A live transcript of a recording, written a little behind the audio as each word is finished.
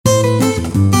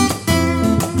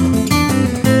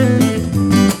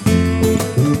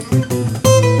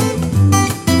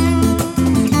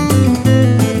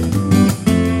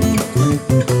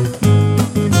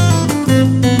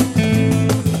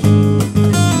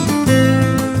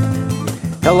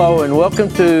Hello and welcome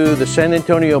to the San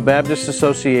Antonio Baptist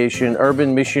Association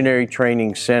Urban Missionary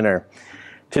Training Center.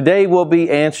 Today we'll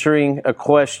be answering a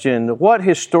question: what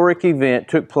historic event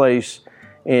took place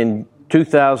in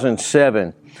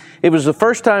 2007? It was the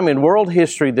first time in world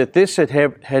history that this had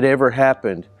ever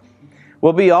happened.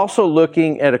 We'll be also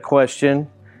looking at a question: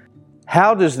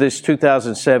 how does this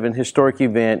 2007 historic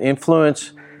event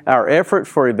influence our effort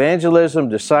for evangelism,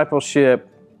 discipleship,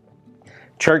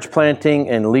 church planting,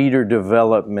 and leader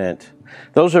development?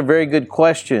 Those are very good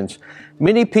questions.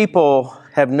 Many people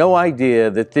have no idea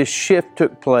that this shift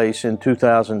took place in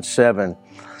 2007,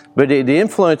 but it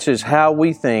influences how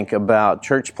we think about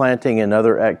church planting and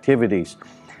other activities.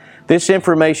 This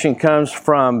information comes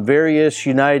from various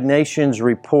United Nations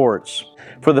reports.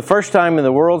 For the first time in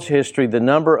the world's history, the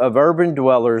number of urban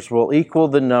dwellers will equal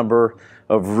the number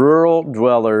of rural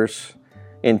dwellers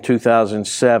in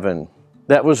 2007.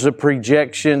 That was a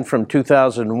projection from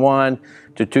 2001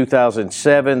 to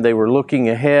 2007. They were looking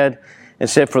ahead and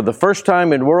said for the first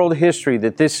time in world history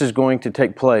that this is going to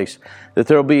take place, that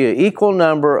there will be an equal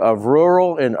number of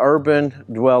rural and urban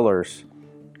dwellers.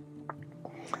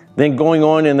 Then going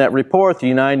on in that report, the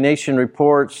United Nations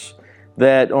reports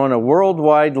that on a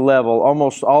worldwide level,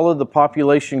 almost all of the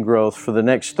population growth for the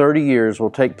next 30 years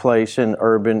will take place in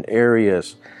urban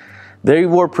areas. They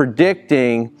were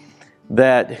predicting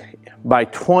that by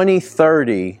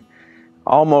 2030,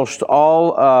 almost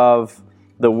all of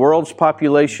the world's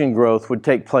population growth would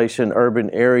take place in urban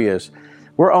areas.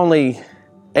 We're only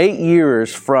 8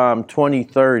 years from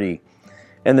 2030,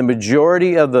 and the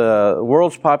majority of the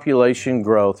world's population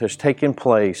growth has taken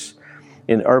place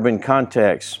in urban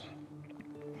contexts.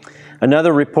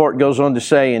 Another report goes on to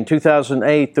say in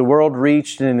 2008, the world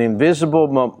reached an invisible,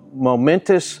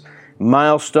 momentous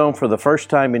milestone for the first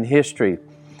time in history.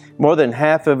 More than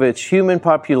half of its human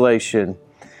population,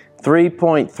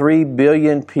 3.3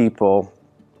 billion people,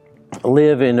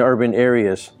 live in urban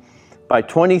areas. By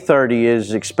 2030, it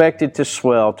is expected to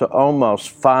swell to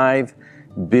almost 5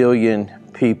 billion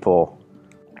people.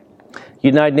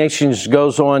 United Nations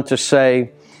goes on to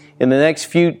say, in the next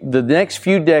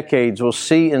few decades, we'll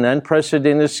see an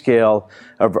unprecedented scale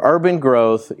of urban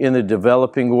growth in the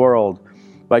developing world.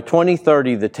 By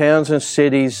 2030, the towns and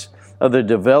cities of the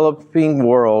developing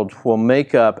world will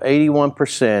make up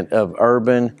 81% of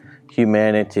urban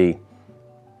humanity.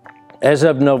 As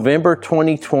of November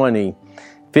 2020,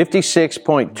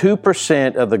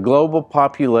 56.2% of the global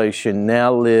population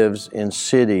now lives in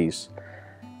cities.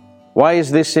 Why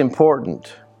is this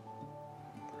important?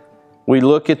 We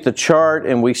look at the chart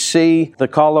and we see the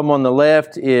column on the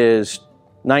left is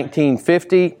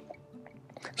 1950.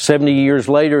 70 years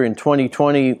later in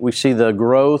 2020, we see the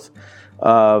growth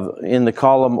in the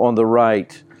column on the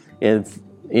right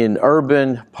in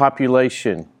urban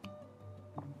population.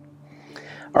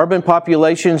 Urban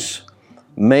populations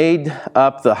made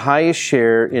up the highest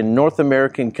share in North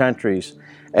American countries.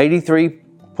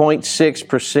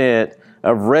 83.6%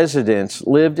 of residents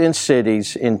lived in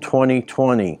cities in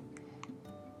 2020.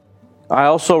 I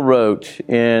also wrote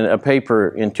in a paper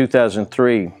in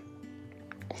 2003,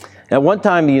 at one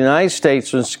time the United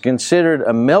States was considered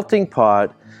a melting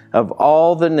pot of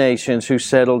all the nations who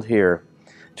settled here.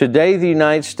 Today, the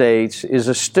United States is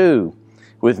a stew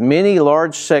with many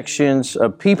large sections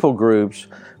of people groups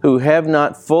who have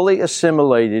not fully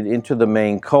assimilated into the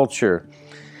main culture.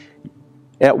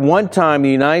 At one time, the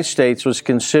United States was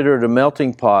considered a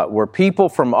melting pot where people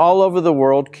from all over the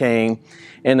world came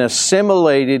and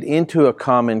assimilated into a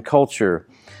common culture.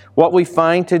 What we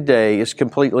find today is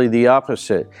completely the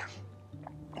opposite.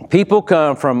 People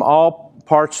come from all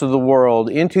parts of the world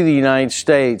into the United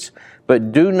States,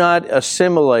 but do not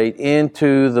assimilate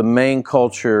into the main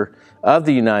culture of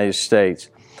the United States.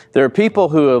 There are people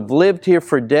who have lived here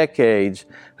for decades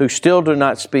who still do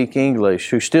not speak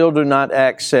English, who still do not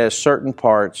access certain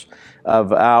parts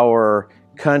of our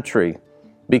country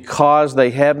because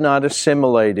they have not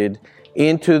assimilated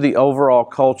into the overall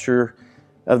culture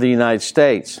of the United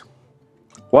States.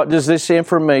 What does this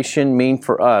information mean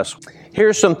for us? Here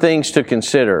are some things to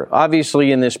consider.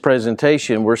 Obviously, in this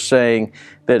presentation, we're saying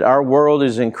that our world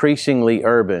is increasingly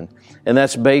urban, and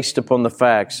that's based upon the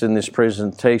facts in this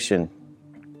presentation.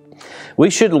 We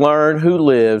should learn who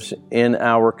lives in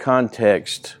our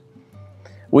context.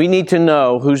 We need to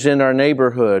know who's in our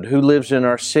neighborhood, who lives in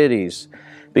our cities,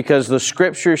 because the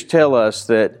scriptures tell us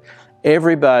that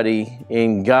everybody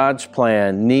in God's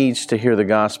plan needs to hear the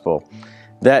gospel.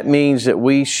 That means that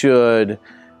we should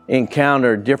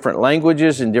encounter different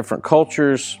languages and different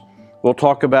cultures. We'll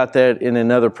talk about that in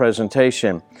another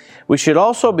presentation. We should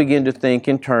also begin to think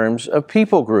in terms of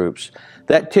people groups.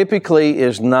 That typically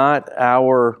is not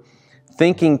our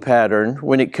thinking pattern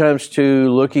when it comes to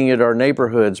looking at our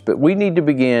neighborhoods, but we need to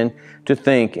begin to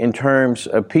think in terms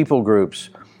of people groups.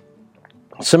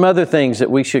 Some other things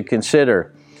that we should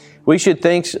consider. We should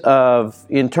think of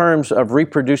in terms of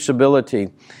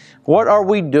reproducibility. What are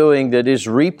we doing that is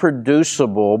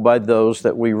reproducible by those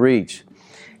that we reach?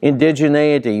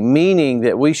 Indigeneity, meaning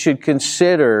that we should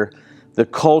consider the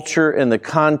culture and the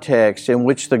context in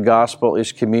which the gospel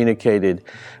is communicated.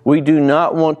 We do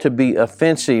not want to be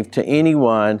offensive to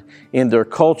anyone in their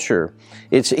culture.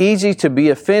 It's easy to be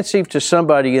offensive to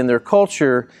somebody in their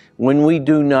culture when we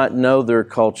do not know their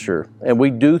culture and we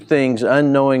do things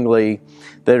unknowingly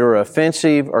that are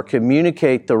offensive or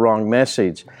communicate the wrong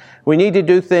message. We need to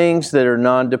do things that are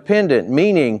non-dependent,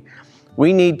 meaning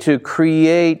we need to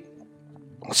create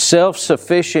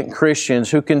self-sufficient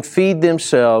Christians who can feed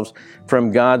themselves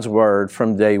from God's Word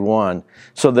from day one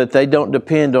so that they don't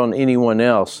depend on anyone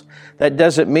else. That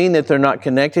doesn't mean that they're not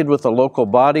connected with a local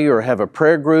body or have a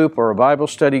prayer group or a Bible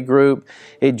study group.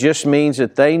 It just means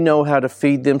that they know how to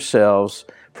feed themselves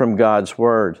from God's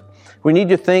Word. We need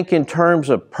to think in terms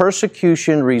of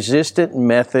persecution-resistant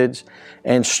methods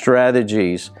and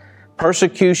strategies.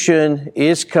 Persecution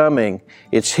is coming.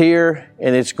 It's here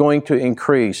and it's going to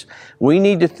increase. We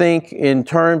need to think in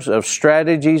terms of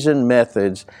strategies and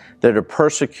methods that are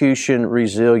persecution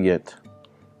resilient.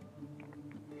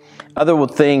 Other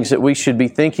things that we should be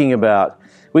thinking about.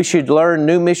 We should learn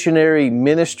new missionary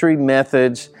ministry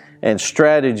methods and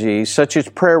strategies such as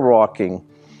prayer walking,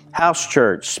 house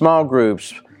church, small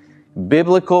groups,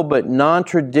 biblical but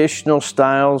non-traditional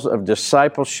styles of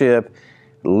discipleship,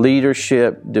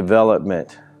 leadership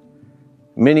development.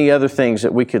 Many other things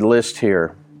that we could list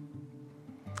here.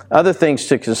 Other things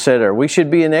to consider. We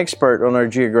should be an expert on our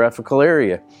geographical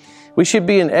area. We should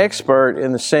be an expert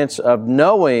in the sense of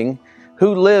knowing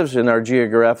who lives in our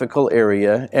geographical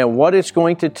area and what it's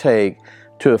going to take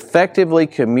to effectively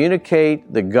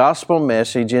communicate the gospel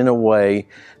message in a way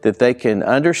that they can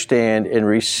understand and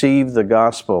receive the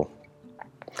gospel.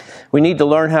 We need to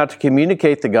learn how to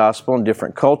communicate the gospel in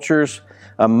different cultures,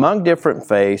 among different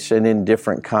faiths, and in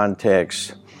different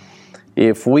contexts.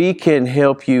 If we can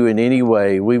help you in any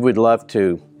way, we would love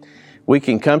to. We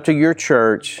can come to your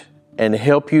church and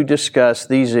help you discuss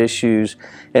these issues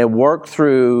and work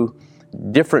through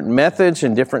different methods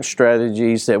and different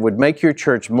strategies that would make your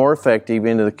church more effective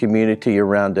into the community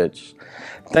around it.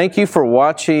 Thank you for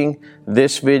watching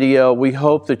this video. We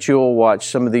hope that you will watch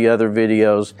some of the other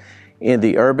videos in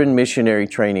the Urban Missionary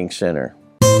Training Center.